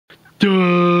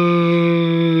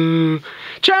Duh.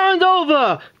 Challenge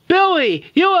over! Billy,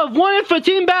 you have won it for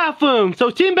Team Bathroom!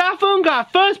 So Team Bathroom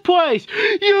got first place!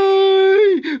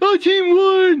 Yay! Our team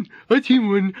won! Our team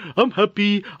won! I'm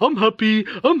happy! I'm happy!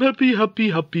 I'm happy, happy,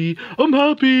 happy! I'm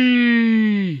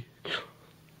happy!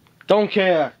 Don't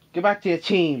care. Get back to your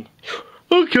team.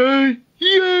 Okay!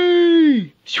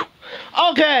 Yay!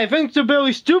 Okay, thanks to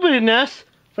Billy's stupidness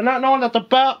for not knowing that the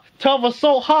bathtub was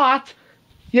so hot.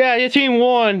 Yeah, your team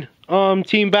won.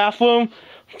 Team Bathroom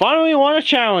finally won a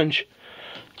challenge.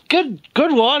 Good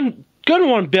one,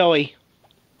 Billy.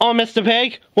 Oh, Mr.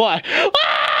 Pig, what?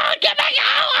 Ah, get back!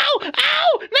 Ow! Ow!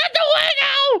 Ow! Not the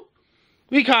window!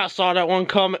 We kind of saw that one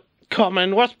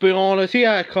coming. Let's be honest, he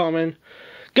had it coming.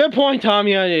 Good point, Tom.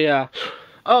 Yeah.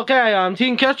 Okay,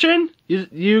 Team Kitchen,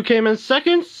 you came in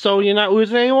second, so you're not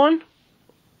losing anyone.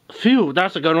 Phew,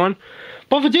 that's a good one.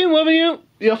 But for Team Living,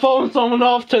 you're falling someone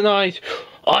off tonight.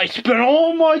 I spent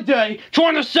all my day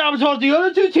trying to sabotage the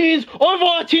other two teams or for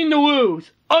our team to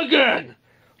lose. Again.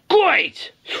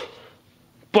 Great.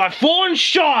 By throwing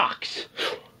sharks.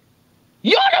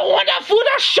 You're the one that threw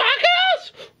the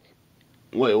sharkers?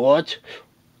 Wait, what?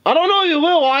 I don't know if you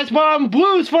realize, but I'm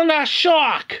bruised from that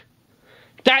shark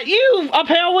that you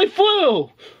apparently threw.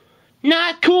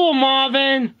 Not cool,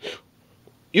 Marvin.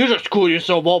 You just screwed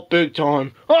yourself up big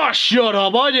time. Oh, shut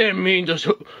up. I didn't mean to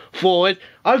throw it.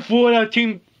 I threw it at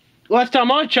Team... Last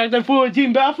time I checked, I threw it at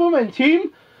Team Bathroom and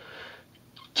Team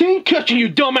Kitchen, you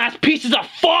dumbass pieces of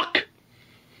fuck!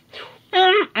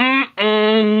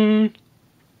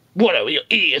 Whatever your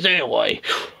E is anyway.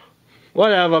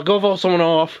 Whatever, go vote someone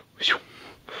off.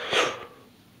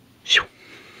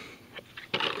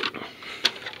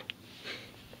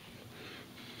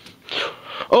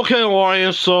 Okay,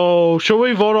 Lion, so should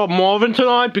we vote up Marvin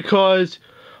tonight because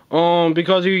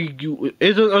he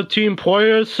isn't a team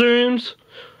player, it seems?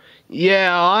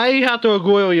 Yeah, I have to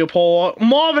agree with you, Paul.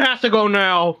 Marvin has to go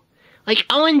now. Like,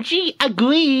 OMG,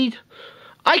 agreed.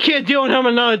 I can't deal with him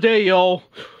another day, yo.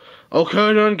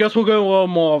 Okay, then, guess we'll go with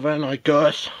Marvin, I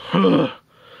guess.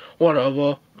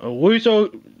 Whatever. At least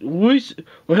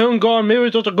with him gone, maybe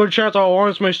there's a good chance our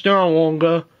alliance may stay on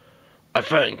longer. I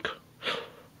think.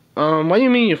 What do you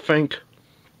mean you think?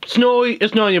 Snowy,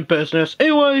 it's not your business.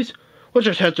 Anyways, let's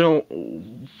just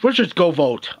go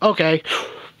vote. Okay.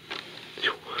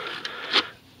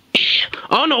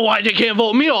 I don't know why they can't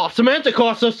vote me off. Samantha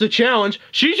cost us the challenge.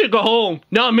 She should go home,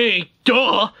 not me.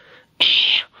 Duh.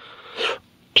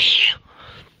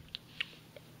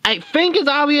 I think it's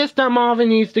obvious that Marvin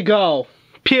needs to go.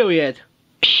 Period.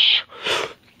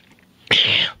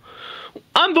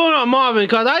 I'm voting on Marvin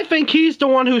because I think he's the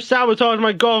one who sabotaged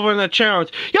my girlfriend in the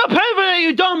challenge. You'll pay for that,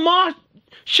 you dumb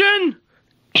Martian!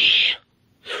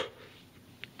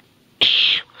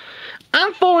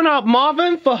 I'm voting out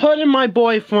Marvin for hurting my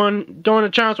boyfriend during the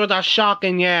challenge with that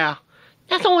shocking, yeah.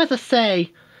 That's all I have to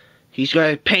say. He's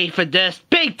gonna pay for this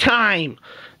big time.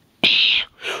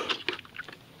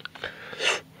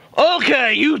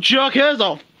 Okay, you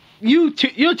junkheads,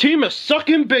 your team is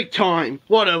sucking big time.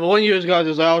 Whatever, one of you guys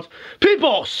is out.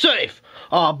 People, safe.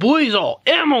 Buizel,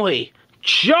 Emily,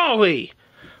 Charlie,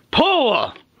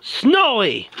 Paula,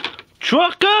 Snowy,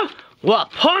 Trucker,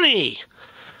 Punny.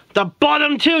 The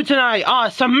bottom two tonight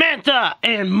are Samantha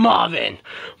and Marvin.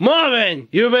 Marvin,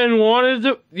 you've been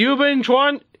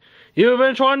trying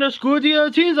to screw the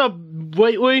other teams up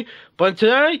lately, but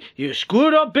today you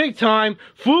screwed up big time.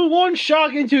 Threw one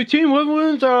shock into Team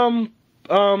Woodland's in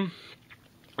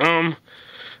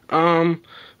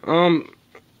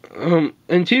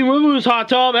Team Woodland's hot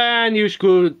tub, and you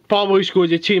probably screwed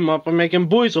your team up by making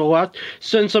Buizel left,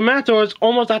 since Samantha is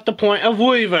almost at the point of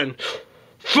leaving.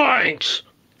 Thanks.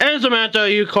 And Samantha,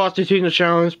 you cost the team the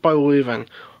challenge by leaving.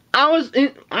 I was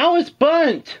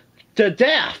burnt to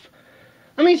death.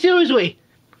 I mean, seriously,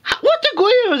 what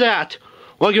degree was that?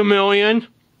 Like a million?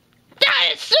 That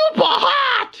is super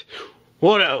hot!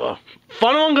 Whatever.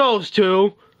 Fun one goes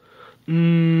to...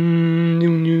 Fun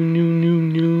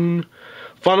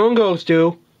one goes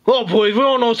to... Oh, please, we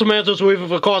don't know Samantha's leaving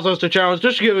for cause us the challenge.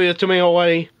 Just give it to me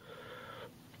already.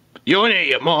 You're an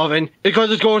idiot, Marvin. Because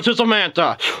it's going to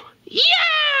Samantha. Yeah!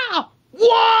 What?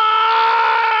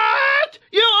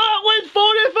 You always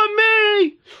voted for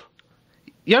me!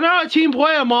 You're not a team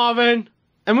player, Marvin.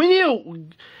 And we need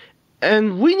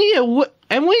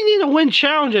to win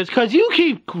challenges because you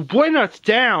keep bringing us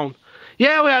down.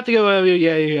 Yeah, we have to get rid of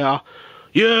you.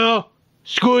 Yeah.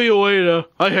 Screw you later.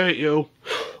 I hate you.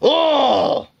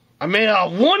 Oh, I may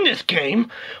not have won this game,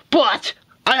 but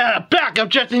I had a backup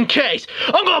just in case.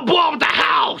 I'm gonna blow up the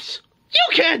house. You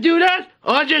can't do that!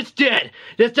 I just did!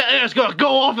 This air's gonna go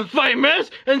off in 5 minutes,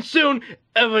 and soon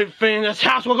everything in this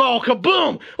house will go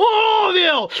kaboom! All of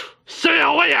you! See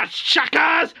you later,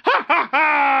 suckers! Ha ha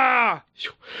ha!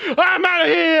 I'm out of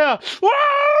here!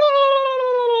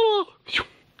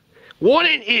 What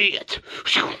an idiot!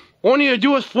 All you need to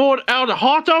do is throw it out of the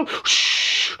hot tub,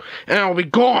 and it'll be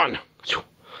gone.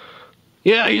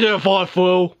 Yeah, you didn't fall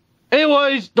through.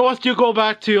 Anyways, let's do go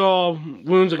back to your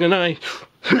rooms again.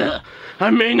 I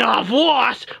may not have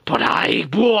lost, but I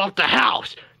blew up the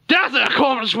house. That's an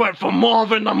accomplishment for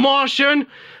Marvin the Martian.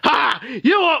 Ha!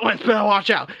 You ones better watch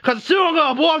out, because soon I'm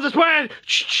gonna blow up this planet.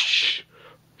 Shh.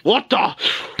 What the?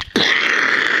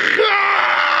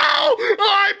 Oh,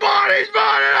 my body's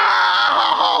burning!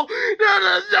 Oh,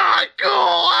 this is not cool!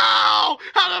 Oh,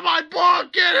 how did my ball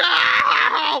get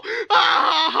out?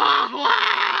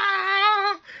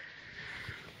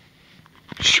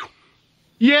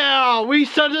 Yeah, we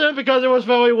sent it in because it was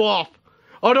very rough.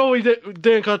 Although we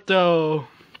didn't cut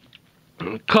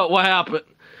what happened,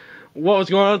 what was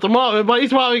going on at the moment, but he's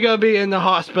probably gonna be in the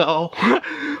hospital.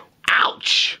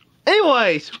 Ouch!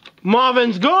 Anyways,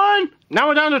 Marvin's gone. Now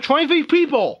we're down to 23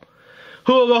 people.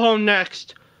 Who will go home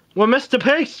next? Will Mr.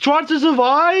 Pig try to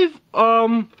survive?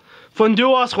 From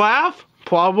Do Us Laugh?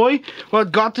 Probably. Will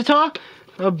Gotita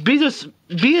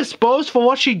be exposed for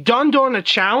what she done during the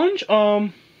challenge?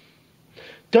 Done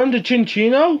to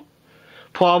Chinchino?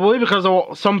 Probably, because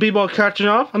some people are catching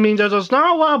up. I mean, there's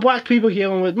not a lot of black people here,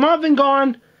 and with Marvin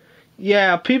gone,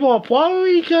 yeah, people are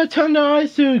probably gonna turn their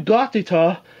eyes to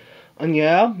Gotita. And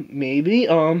yeah, maybe,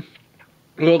 we'll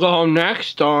go home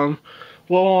next.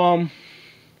 Will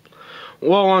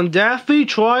Daffy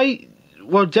try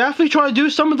to do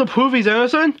something to prove he's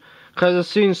innocent? Because it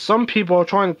seems some people are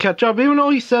trying to catch up, even though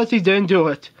he says he didn't do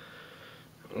it.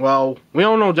 Well, we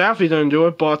don't know Daffy didn't do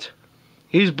it, but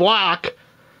he's black.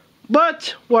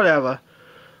 But, whatever.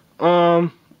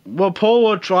 Will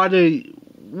Polo try to...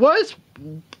 What is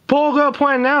Polo gonna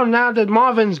plan now that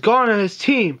Marvin's gone on his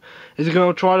team? Is he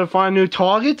gonna try to find a new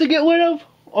target to get rid of?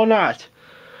 Or not?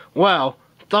 Well,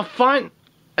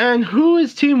 and who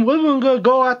is Team Woodland gonna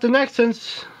go after next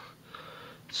since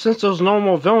there's no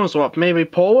more villains left? Maybe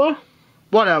Polo?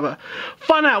 Whatever.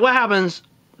 Find out what happens.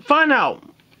 Find out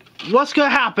what's gonna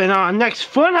happen on our next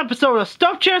fun episode of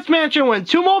Stuff Chance Mansion when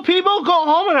 2 more people go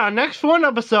home in our next fun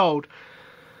episode.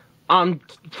 I'm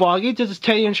Foggy, this is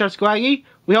Teddy and Chef Scraggy.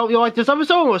 We hope you like this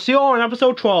episode, and we'll see you all in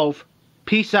episode 12.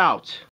 Peace out.